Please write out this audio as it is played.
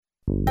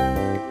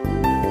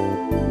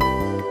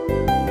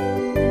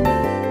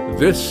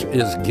This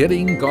is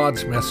Getting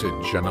God's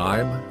Message, and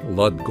I'm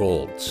Lud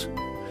Golds.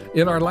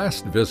 In our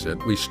last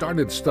visit, we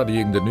started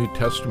studying the New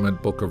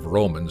Testament book of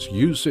Romans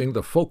using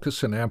the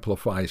Focus and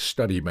Amplify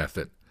study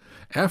method.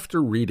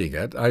 After reading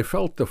it, I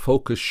felt the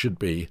focus should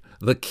be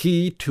the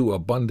key to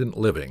abundant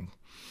living.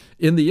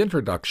 In the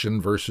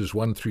introduction, verses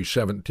 1 through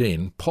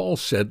 17, Paul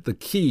said the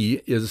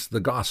key is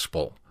the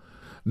gospel.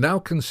 Now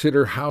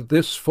consider how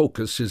this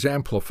focus is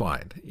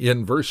amplified.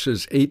 In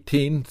verses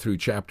 18 through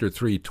chapter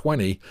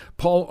 3:20,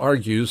 Paul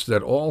argues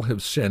that all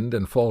have sinned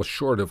and fall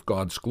short of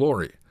God's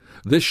glory.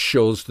 This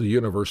shows the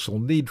universal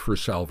need for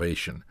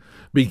salvation.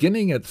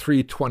 Beginning at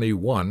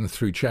 3:21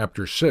 through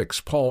chapter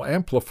 6, Paul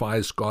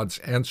amplifies God's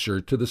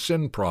answer to the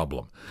sin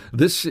problem.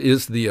 This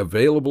is the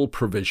available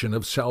provision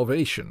of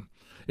salvation.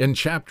 In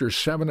chapters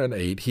 7 and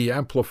 8, he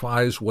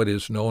amplifies what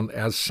is known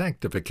as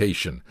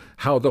sanctification,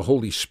 how the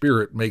Holy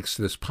Spirit makes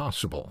this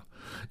possible.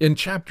 In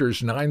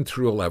chapters 9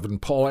 through 11,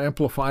 Paul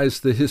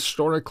amplifies the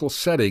historical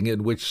setting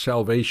in which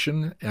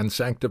salvation and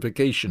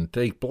sanctification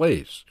take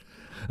place.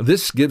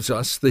 This gives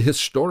us the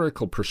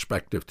historical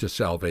perspective to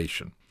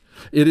salvation.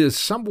 It is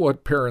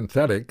somewhat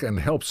parenthetic and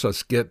helps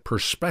us get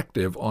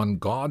perspective on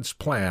God's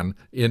plan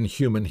in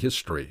human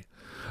history.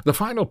 The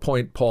final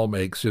point Paul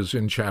makes is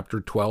in chapter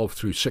 12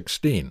 through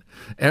 16,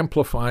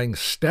 amplifying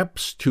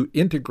steps to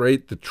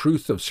integrate the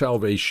truth of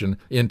salvation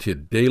into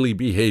daily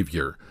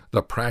behavior,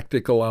 the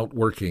practical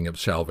outworking of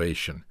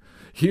salvation.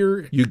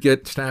 Here you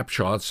get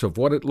snapshots of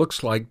what it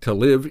looks like to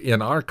live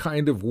in our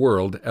kind of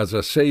world as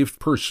a saved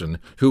person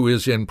who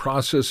is in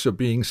process of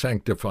being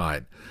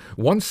sanctified.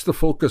 Once the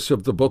focus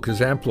of the book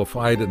is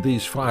amplified in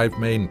these 5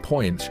 main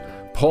points,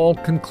 Paul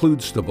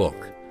concludes the book.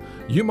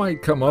 You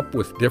might come up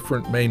with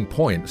different main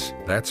points.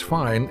 That's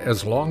fine,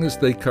 as long as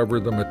they cover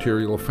the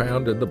material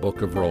found in the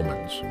book of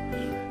Romans.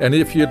 And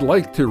if you'd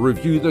like to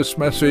review this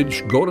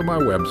message, go to my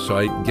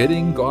website,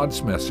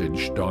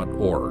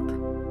 gettinggodsmessage.org.